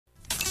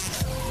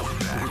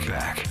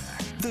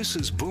This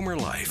is Boomer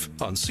Life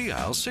on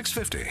CL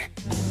 650.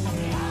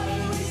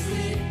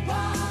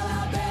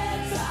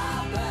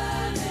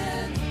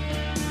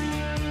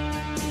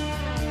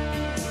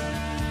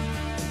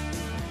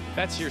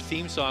 That's your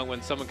theme song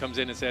when someone comes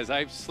in and says,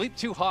 I sleep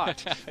too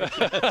hot.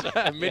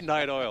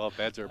 Midnight oil,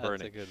 beds are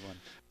burning. That's a good one.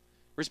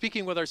 We're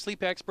speaking with our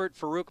sleep expert,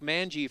 Farouk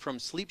Manji from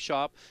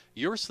SleepShop,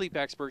 your sleep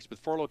experts with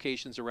 4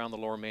 locations around the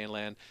Lower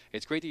Mainland.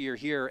 It's great that you're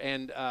here.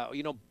 And,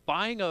 you know,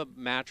 buying a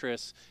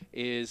mattress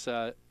is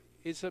a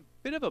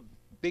bit of a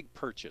big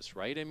purchase,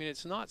 right? I mean,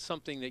 it's not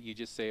something that you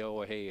just say,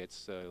 oh, hey,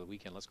 it's the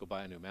weekend, let's go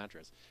buy a new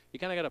mattress. You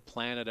kind of got to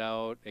plan it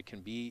out. It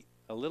can be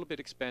a little bit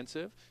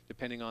expensive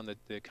depending on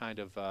the kind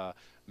of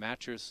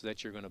mattress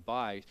that you're going to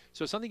buy.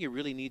 So it's something you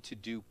really need to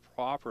do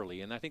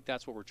properly, and I think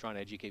that's what we're trying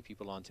to educate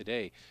people on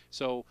today.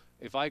 So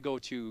if I go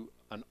to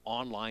an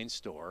online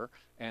store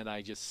and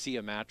I just see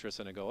a mattress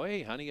and I go,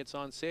 hey, honey, it's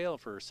on sale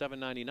for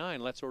 $7.99,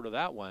 let's order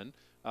that one,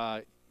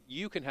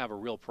 you can have a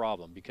real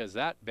problem because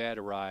that bed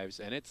arrives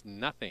and it's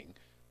nothing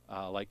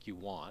like you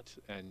want,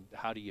 and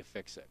how do you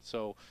fix it?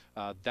 So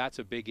that's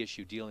a big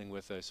issue, dealing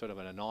with a sort of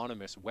an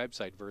anonymous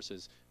website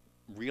versus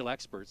real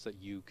experts that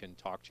you can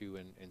talk to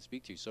and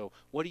speak to. So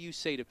what do you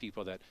say to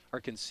people that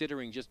are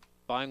considering just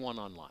buying one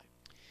online?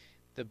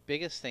 The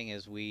biggest thing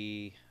is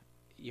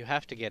you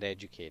have to get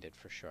educated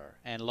for sure.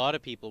 And a lot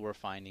of people we're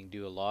finding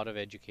do a lot of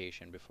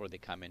education before they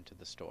come into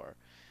the store.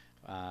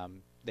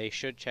 They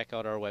should check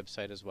out our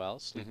website as well,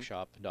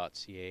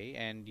 sleepshop.ca,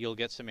 and you'll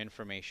get some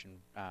information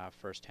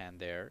firsthand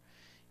there.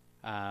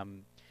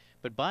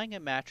 But buying a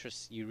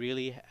mattress, you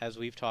really, as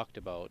we've talked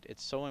about,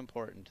 it's so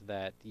important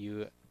that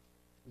you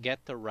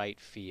get the right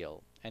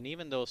feel. And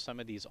even though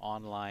some of these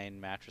online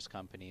mattress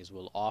companies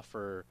will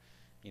offer,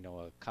 you know,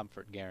 a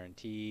comfort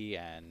guarantee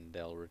and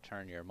they'll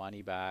return your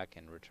money back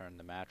and return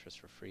the mattress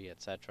for free,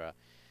 etc.,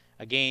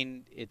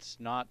 again, it's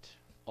not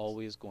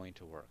always going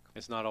to work.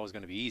 It's not always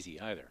going to be easy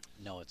either.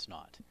 No, it's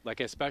not. Like,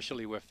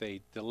 especially if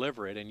they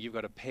deliver it and you've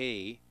got to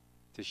pay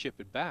to ship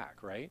it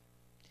back, right?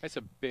 That's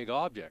a big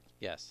object.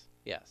 Yes,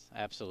 yes,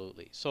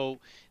 absolutely. So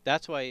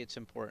that's why it's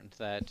important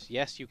that,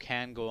 yes, you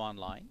can go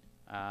online.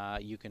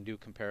 You can do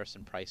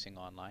comparison pricing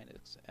online,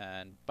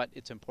 but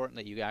it's important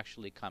that you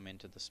actually come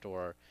into the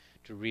store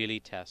to really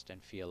test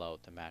and feel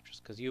out the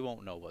mattress, because you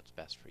won't know what's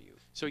best for you.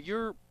 So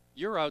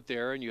you're out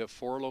there and you have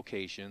 4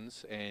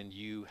 locations and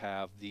you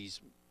have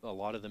a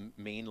lot of the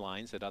main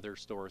lines that other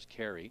stores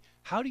carry.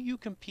 How do you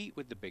compete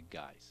with the big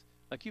guys?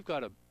 Like, you've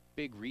got a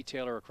big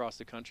retailer across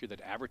the country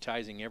that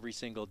advertising every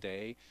single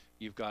day.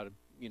 You've got a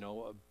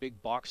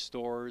big box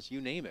stores,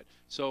 you name it.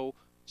 So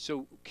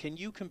can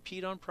you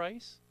compete on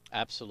price?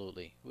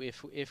 Absolutely.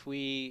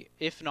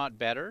 If not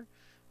better,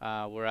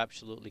 we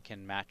absolutely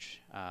can match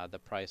the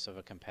price of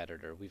a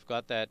competitor. We've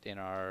got that in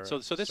our So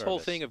this service. whole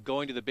thing of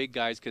going to the big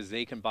guys because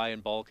they can buy in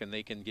bulk and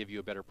they can give you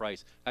a better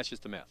price, that's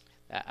just a myth.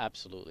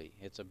 Absolutely.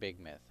 It's a big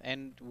myth.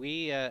 And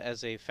we,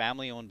 as a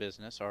family-owned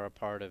business, are a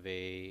part of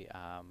a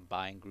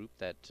buying group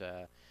that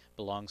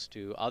belongs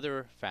to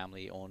other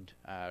family-owned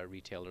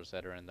retailers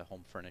that are in the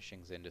home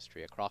furnishings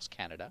industry across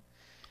Canada.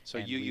 So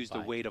you use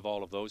the weight of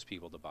all of those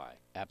people to buy.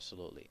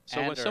 Absolutely. So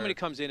and when somebody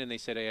comes in and they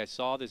said, "Hey, I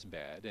saw this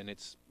bed and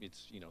it's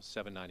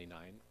 $7.99,"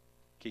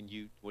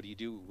 what do you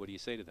do? What do you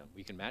say to them?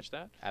 We can match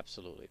that?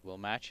 Absolutely. We'll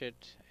match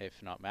it.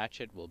 If not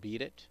match it, we'll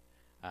beat it,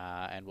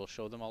 and we'll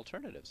show them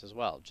alternatives as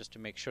well, just to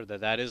make sure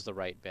that that is the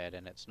right bed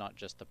and it's not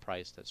just the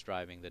price that's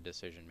driving the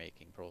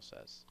decision-making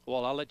process.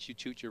 Well, I'll let you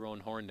toot your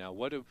own horn now.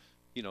 What do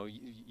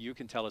you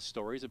can tell us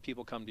stories of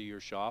people come to your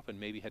shop and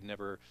maybe had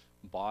never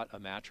bought a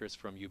mattress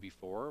from you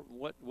before.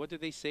 What do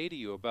they say to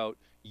you about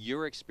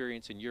your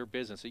experience in your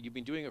business? So you've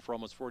been doing it for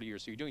almost 40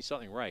 years, so you're doing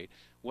something right.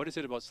 What is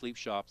it about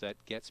SleepShop that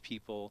gets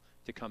people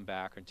to come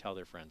back and tell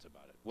their friends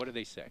about it? What do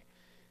they say?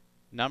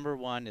 Number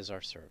one is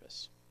our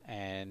service.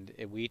 And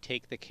we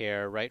take the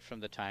care right from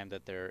the time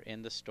that they're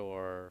in the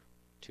store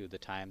to the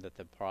time that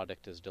the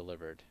product is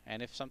delivered.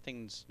 And if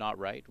something's not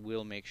right,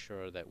 we'll make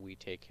sure that we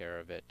take care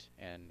of it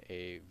in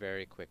a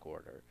very quick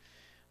order.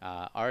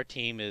 Our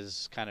team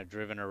is kind of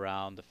driven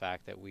around the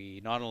fact that we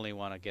not only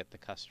want to get the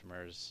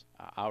customers,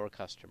 our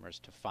customers,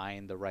 to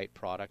find the right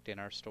product in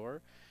our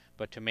store,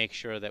 but to make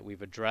sure that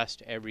we've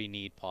addressed every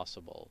need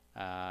possible,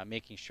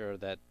 making sure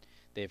that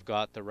they've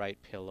got the right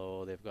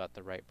pillow, they've got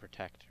the right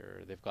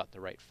protector, they've got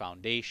the right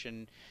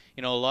foundation.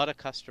 You know, a lot of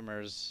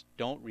customers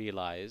don't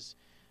realize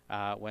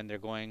when they're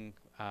going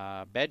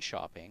bed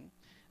shopping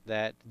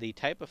that the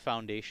type of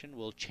foundation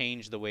will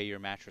change the way your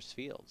mattress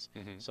feels.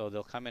 So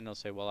they'll come in and they'll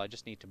say, well, I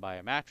just need to buy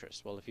a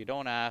mattress. Well, if you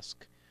don't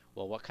ask,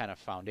 well, what kind of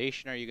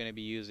foundation are you going to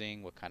be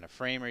using? What kind of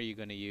frame are you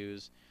going to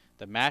use?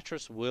 The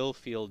mattress will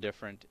feel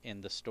different in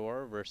the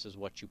store versus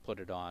what you put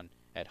it on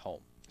at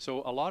home.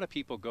 So a lot of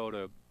people go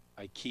to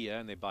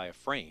IKEA and they buy a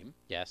frame.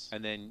 Yes.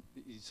 And then,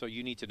 so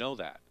you need to know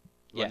that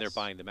when they're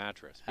buying the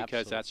mattress,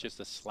 because that's just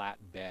a slat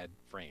bed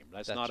frame.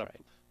 That's not a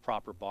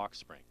proper box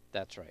spring.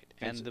 That's right.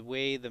 And the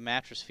way the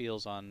mattress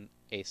feels on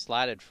a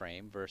slatted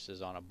frame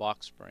versus on a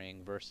box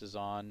spring versus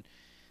on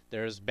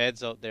There's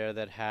beds out there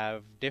that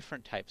have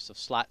different types of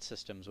slat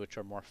systems, which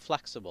are more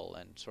flexible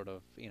and sort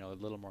of, you know, a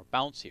little more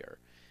bouncier.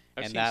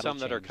 I've And seen that'll some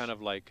that are change. kind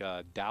of like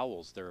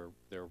dowels.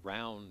 They're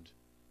round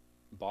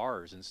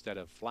bars instead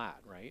of flat,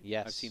 right?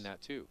 Yes. I've seen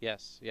that too.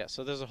 Yes, yes.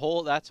 So there's a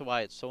whole, that's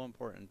why it's so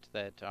important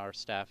that our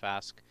staff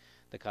ask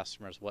the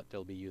customers what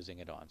they'll be using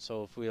it on.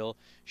 So if we'll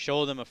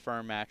show them a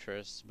firm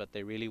mattress, but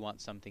they really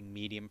want something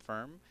medium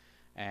firm,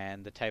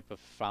 and the type of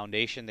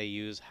foundation they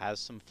use has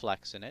some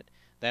flex in it,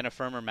 then a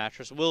firmer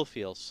mattress will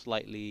feel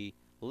slightly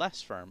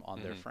less firm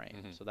on their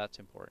frame. So that's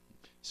important.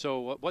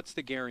 So what's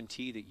the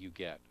guarantee that you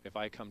get if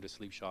I come to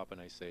Sleep Shop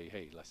and I say,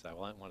 hey, I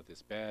wanted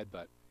this bed,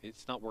 but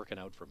it's not working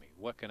out for me.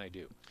 What can I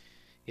do?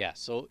 Yeah,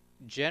 so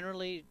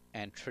generally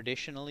and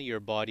traditionally, your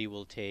body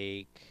will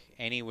take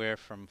anywhere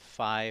from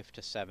 5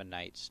 to 7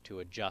 nights to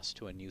adjust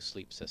to a new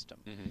sleep system.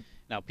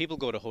 Now, people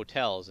go to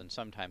hotels and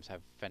sometimes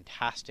have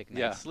fantastic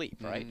night's sleep,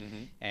 right?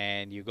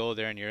 And you go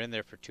there and you're in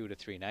there for 2 to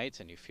 3 nights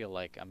and you feel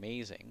like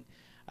amazing.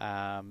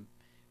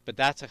 But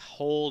that's a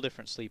whole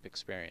different sleep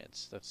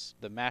experience.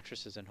 The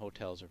mattresses in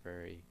hotels are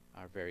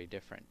very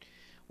different.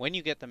 When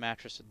you get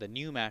the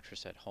new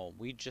mattress at home,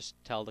 we just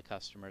tell the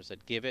customers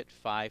that give it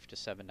 5 to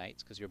 7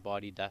 nights because your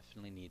body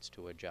definitely needs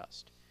to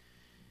adjust.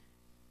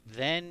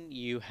 Then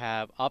you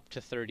have up to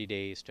 30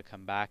 days to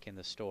come back in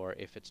the store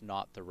if it's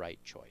not the right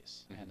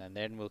choice. And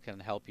then we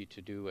can help you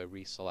to do a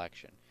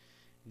reselection.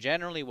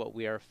 Generally, what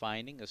we are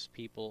finding is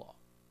people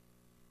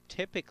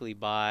typically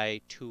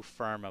buy too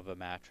firm of a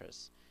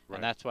mattress.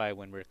 And that's why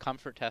when we're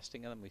comfort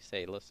testing them, we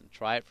say, listen,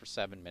 try it for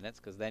 7 minutes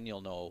because then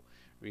you'll know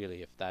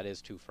really if that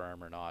is too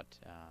firm or not,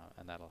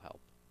 and that'll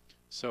help.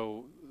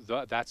 So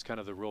that's kind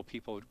of the rule.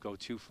 People go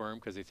too firm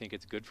because they think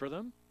it's good for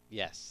them?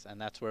 Yes, and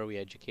that's where we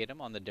educate them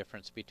on the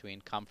difference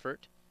between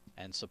comfort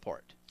and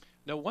support.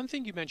 Now, one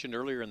thing you mentioned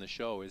earlier in the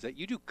show is that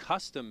you do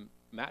custom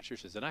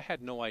mattresses, and I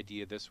had no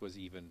idea this was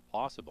even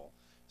possible.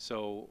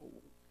 So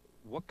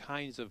what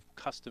kinds of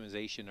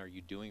customization are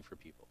you doing for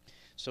people?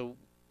 So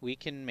we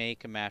can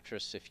make a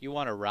mattress. If you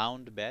want a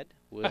round bed,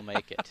 we'll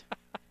make it.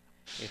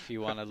 If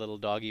you want a little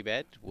doggy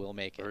bed, we'll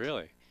make it.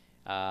 Really?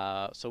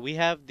 So we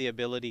have the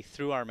ability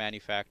through our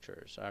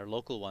manufacturers, our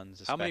local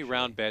ones especially. How many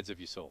round beds have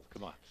you sold?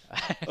 Come on.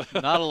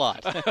 Not a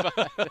lot.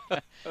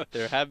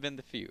 There have been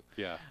the few.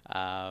 Yeah.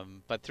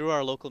 But through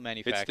our local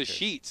manufacturers. It's the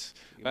sheets.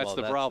 That's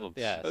the problem.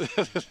 Yes.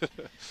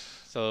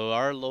 So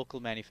our local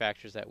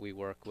manufacturers that we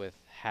work with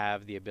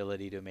have the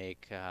ability to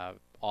make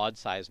odd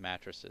size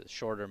mattresses,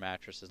 shorter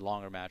mattresses,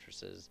 longer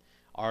mattresses,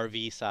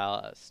 RV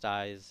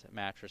size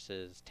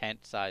mattresses,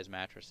 tent size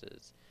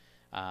mattresses,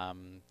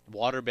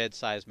 waterbed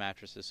size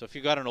mattresses. So if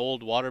you've got an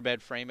old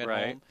waterbed frame at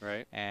home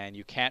and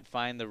you can't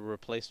find the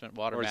replacement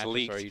water mattress,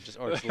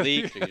 or it's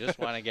leaked, or you just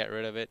want to get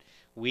rid of it,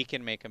 we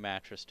can make a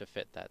mattress to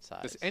fit that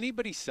size. Does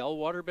anybody sell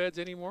waterbeds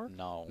anymore?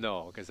 No.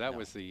 No, because that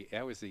was the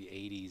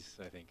 80s,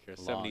 I think, or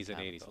 70s and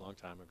 80s, a long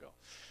time ago.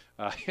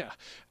 Yeah,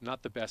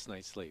 not the best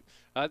night's sleep.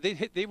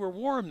 They were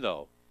warm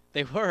though.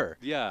 They were.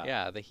 Yeah.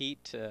 Yeah, the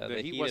heat, the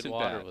heated wasn't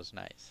water bad. was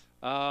nice.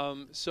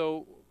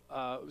 So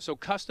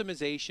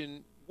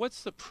customization.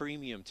 What's the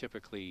premium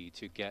typically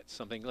to get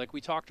something like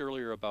we talked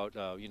earlier about?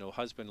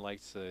 Husband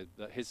likes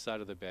his side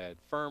of the bed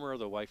firmer,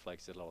 the wife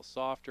likes it a little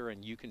softer,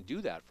 and you can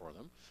do that for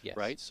them,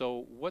 right?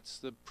 So what's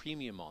the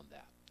premium on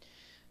that?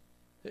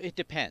 It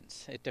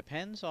depends. It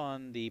depends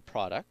on the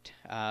product.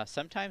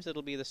 Sometimes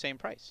it'll be the same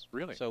price.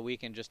 Really? So we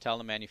can just tell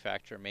the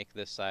manufacturer, make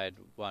this side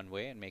one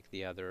way and make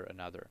the other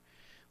another.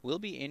 We'll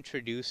be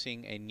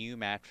introducing a new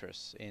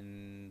mattress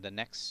in the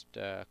next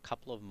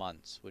couple of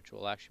months, which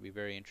will actually be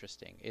very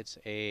interesting. It's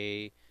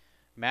a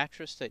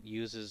mattress that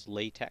uses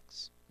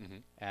latex.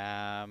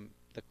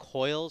 The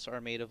coils are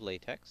made of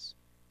latex,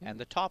 and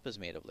the top is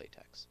made of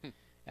latex.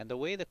 And the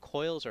way the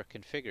coils are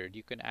configured,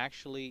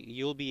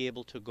 you'll be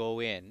able to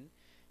go in.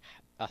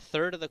 A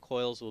third of the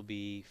coils will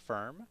be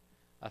firm,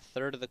 a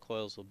third of the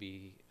coils will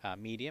be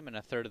medium, and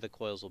a third of the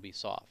coils will be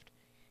soft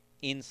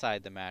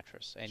inside the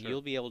mattress. And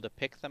you'll be able to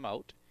pick them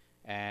out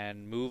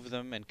and move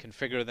them and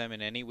configure them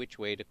in any which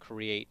way to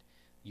create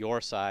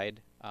your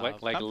side.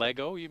 Like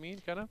Lego, you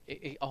mean, kind of?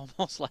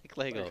 Almost like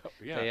Lego.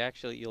 Yeah.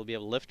 You'll be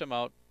able to lift them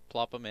out,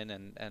 plop them in,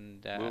 and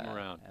move them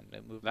around. Move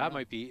them that around.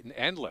 might be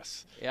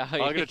endless. Yeah, I'm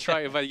gonna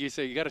try. If you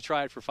say you got to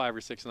try it for 5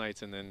 or 6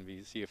 nights, and then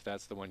see if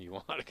that's the one you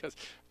want. Because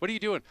what are you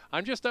doing?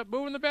 I'm just up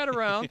moving the bed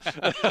around.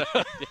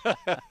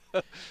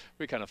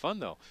 Be kind of fun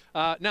though.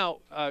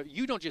 Now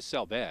you don't just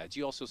sell beds;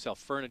 you also sell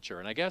furniture.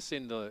 And I guess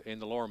in the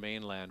Lower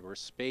Mainland, where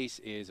space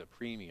is a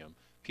premium,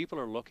 people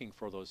are looking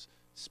for those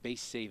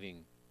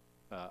space-saving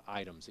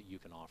items that you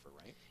can offer,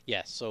 right?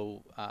 Yes.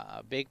 So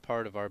a big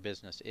part of our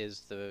business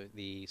is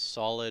the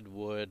solid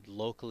wood,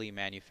 locally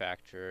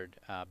manufactured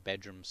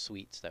bedroom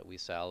suites that we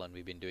sell, and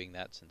we've been doing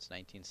that since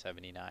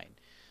 1979.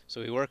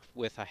 So we work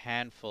with a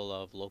handful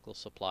of local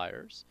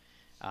suppliers,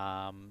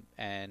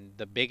 and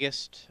the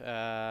biggest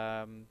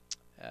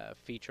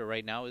feature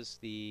right now is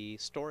the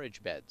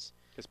storage beds.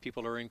 Because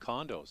people are in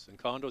condos, and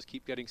condos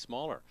keep getting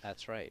smaller.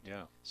 That's right.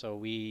 Yeah. So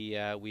we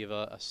have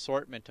an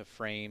assortment of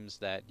frames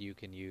that you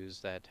can use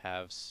that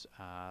have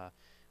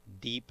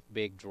deep,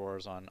 big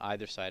drawers on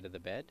either side of the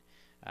bed.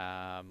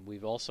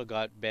 We've also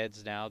got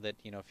beds now that,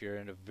 if you're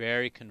in a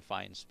very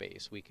confined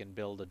space, we can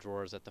build the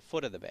drawers at the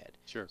foot of the bed.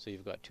 Sure. So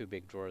you've got two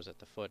big drawers at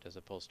the foot as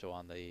opposed to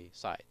on the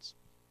sides.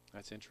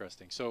 That's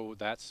interesting. So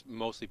that's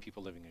mostly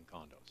people living in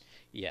condos.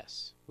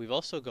 Yes. We've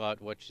also got,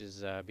 which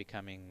is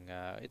becoming,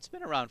 it's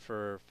been around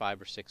for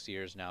 5 or 6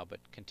 years now, but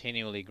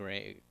continually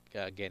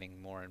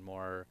getting more and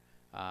more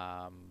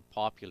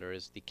popular,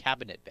 is the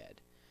cabinet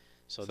bed.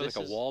 So this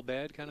like a wall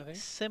bed kind of thing?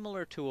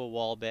 Similar to a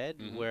wall bed,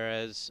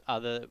 whereas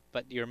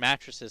but your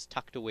mattress is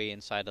tucked away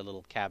inside a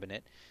little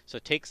cabinet, so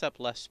it takes up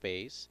less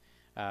space.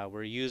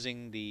 We're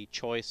using the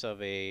choice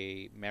of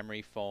a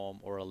memory foam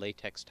or a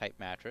latex type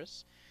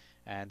mattress.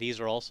 And these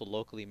are also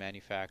locally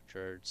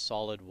manufactured,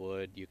 solid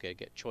wood. You could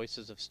get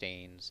choices of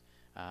stains.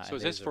 So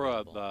is this for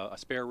a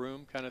spare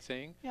room kind of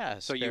thing? Yeah.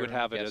 So you would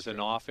have it as an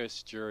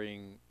office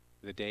during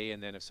the day,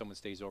 and then if someone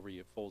stays over,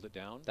 you fold it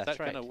down? That's Does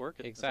that right. kind of work?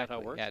 Exactly. Is that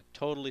how it works? Yeah,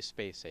 totally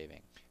space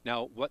saving.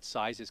 Now, what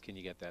sizes can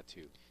you get that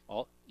to?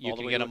 You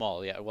can get them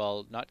all, yeah.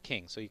 Well, not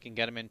king. So you can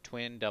get them in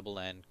twin, double,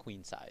 and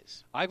queen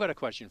size. I've got a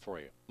question for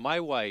you.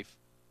 My wife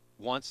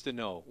wants to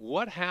know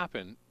what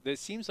happened. It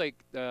seems like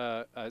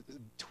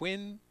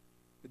twin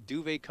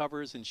duvet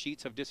covers and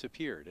sheets have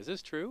disappeared. Is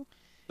this true?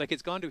 Like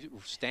it's gone to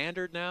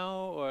standard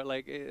now, or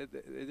like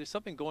there's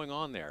something going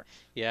on there?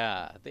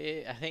 Yeah, I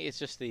think it's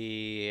just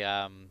the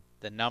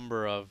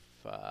number of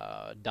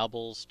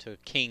doubles to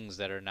kings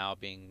that are now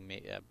being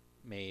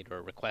made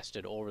or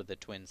requested over the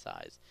twin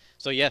size.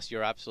 So yes,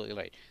 you're absolutely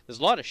right. There's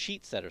a lot of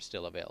sheets that are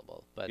still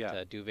available, but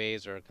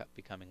duvets are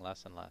becoming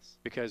less and less.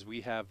 Because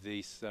we have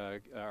these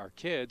our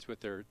kids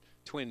with their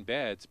twin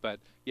beds, but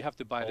you have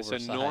to buy this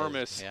Oversized,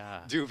 enormous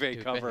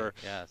duvet cover,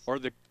 yes. or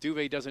the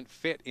duvet doesn't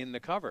fit in the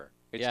cover.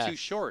 It's too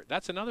short.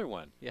 That's another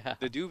one. Yeah.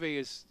 The duvet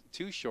is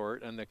too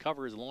short and the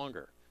cover is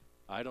longer.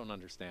 I don't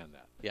understand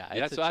that.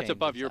 Yeah, that's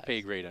above your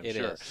pay grade, I'm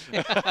sure.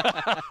 It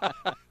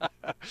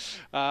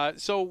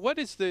is. So what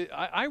is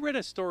I read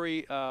a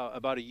story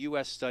about a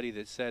U.S. study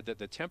that said that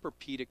the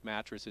Tempur-Pedic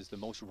mattress is the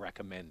most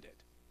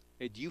recommended.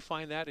 Do you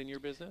find that in your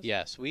business?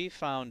 Yes, we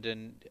found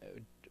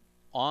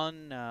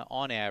on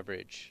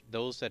average,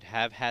 those that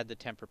have had the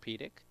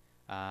Tempur-Pedic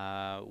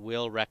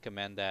will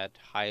recommend that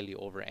highly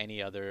over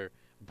any other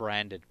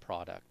branded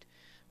product.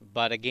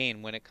 But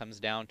again, when it comes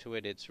down to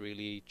it, it's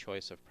really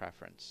choice of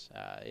preference.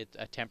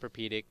 A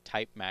Tempur-Pedic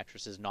type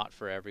mattress is not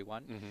for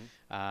everyone.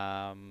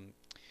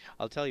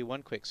 I'll tell you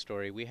one quick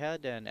story. We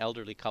had an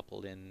elderly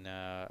couple in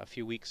a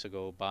few weeks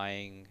ago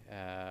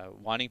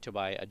wanting to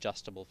buy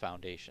adjustable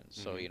foundations.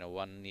 So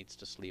one needs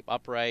to sleep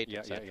upright,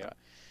 etc.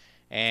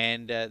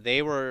 And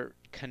they were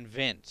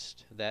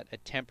convinced that a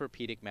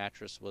Tempur-Pedic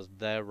mattress was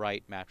the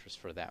right mattress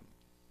for them.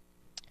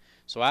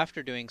 So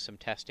after doing some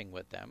testing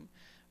with them,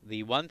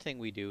 the one thing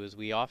we do is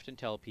we often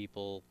tell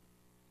people,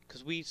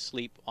 because we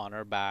sleep on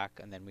our back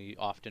and then we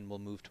often will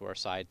move to our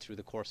side through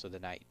the course of the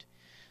night.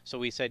 So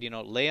we said,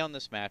 lay on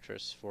this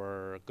mattress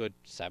for a good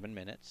 7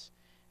 minutes,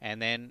 and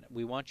then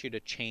we want you to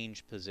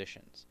change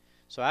positions.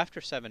 So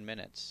after 7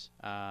 minutes,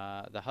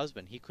 the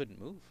husband, he couldn't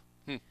move.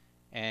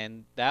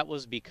 And that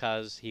was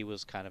because he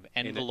was kind of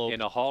enveloped in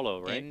a hollow,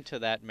 right? into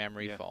that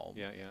memory foam.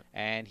 Yeah.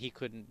 And he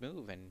couldn't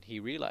move, and he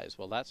realized,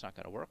 well, that's not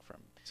going to work for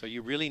him. So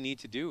you really need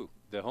to do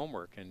the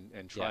homework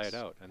and try it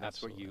out, and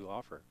that's what you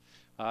offer.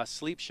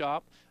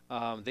 SleepShop,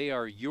 they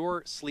are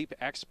your sleep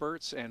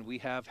experts, and we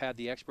have had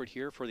the expert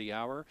here for the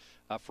hour.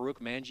 Farouk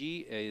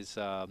Manji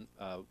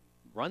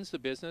runs the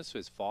business.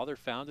 His father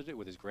founded it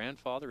with his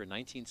grandfather in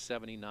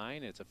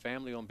 1979. It's a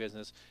family-owned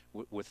business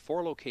with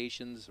 4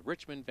 locations: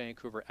 Richmond,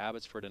 Vancouver,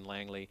 Abbotsford, and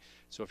Langley.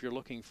 So if you're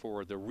looking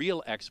for the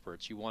real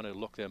experts, you want to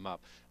look them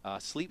up.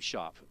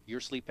 SleepShop, your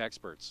sleep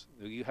experts.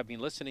 You have been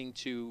listening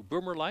to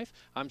Boomer Life.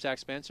 I'm Zach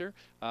Spencer.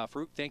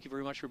 Farouk, thank you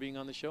very much for being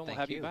on the show, and we'll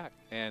have you back.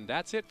 And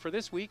that's it for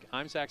this week.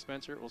 I'm Zach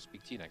Spencer. We'll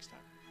speak to you next time.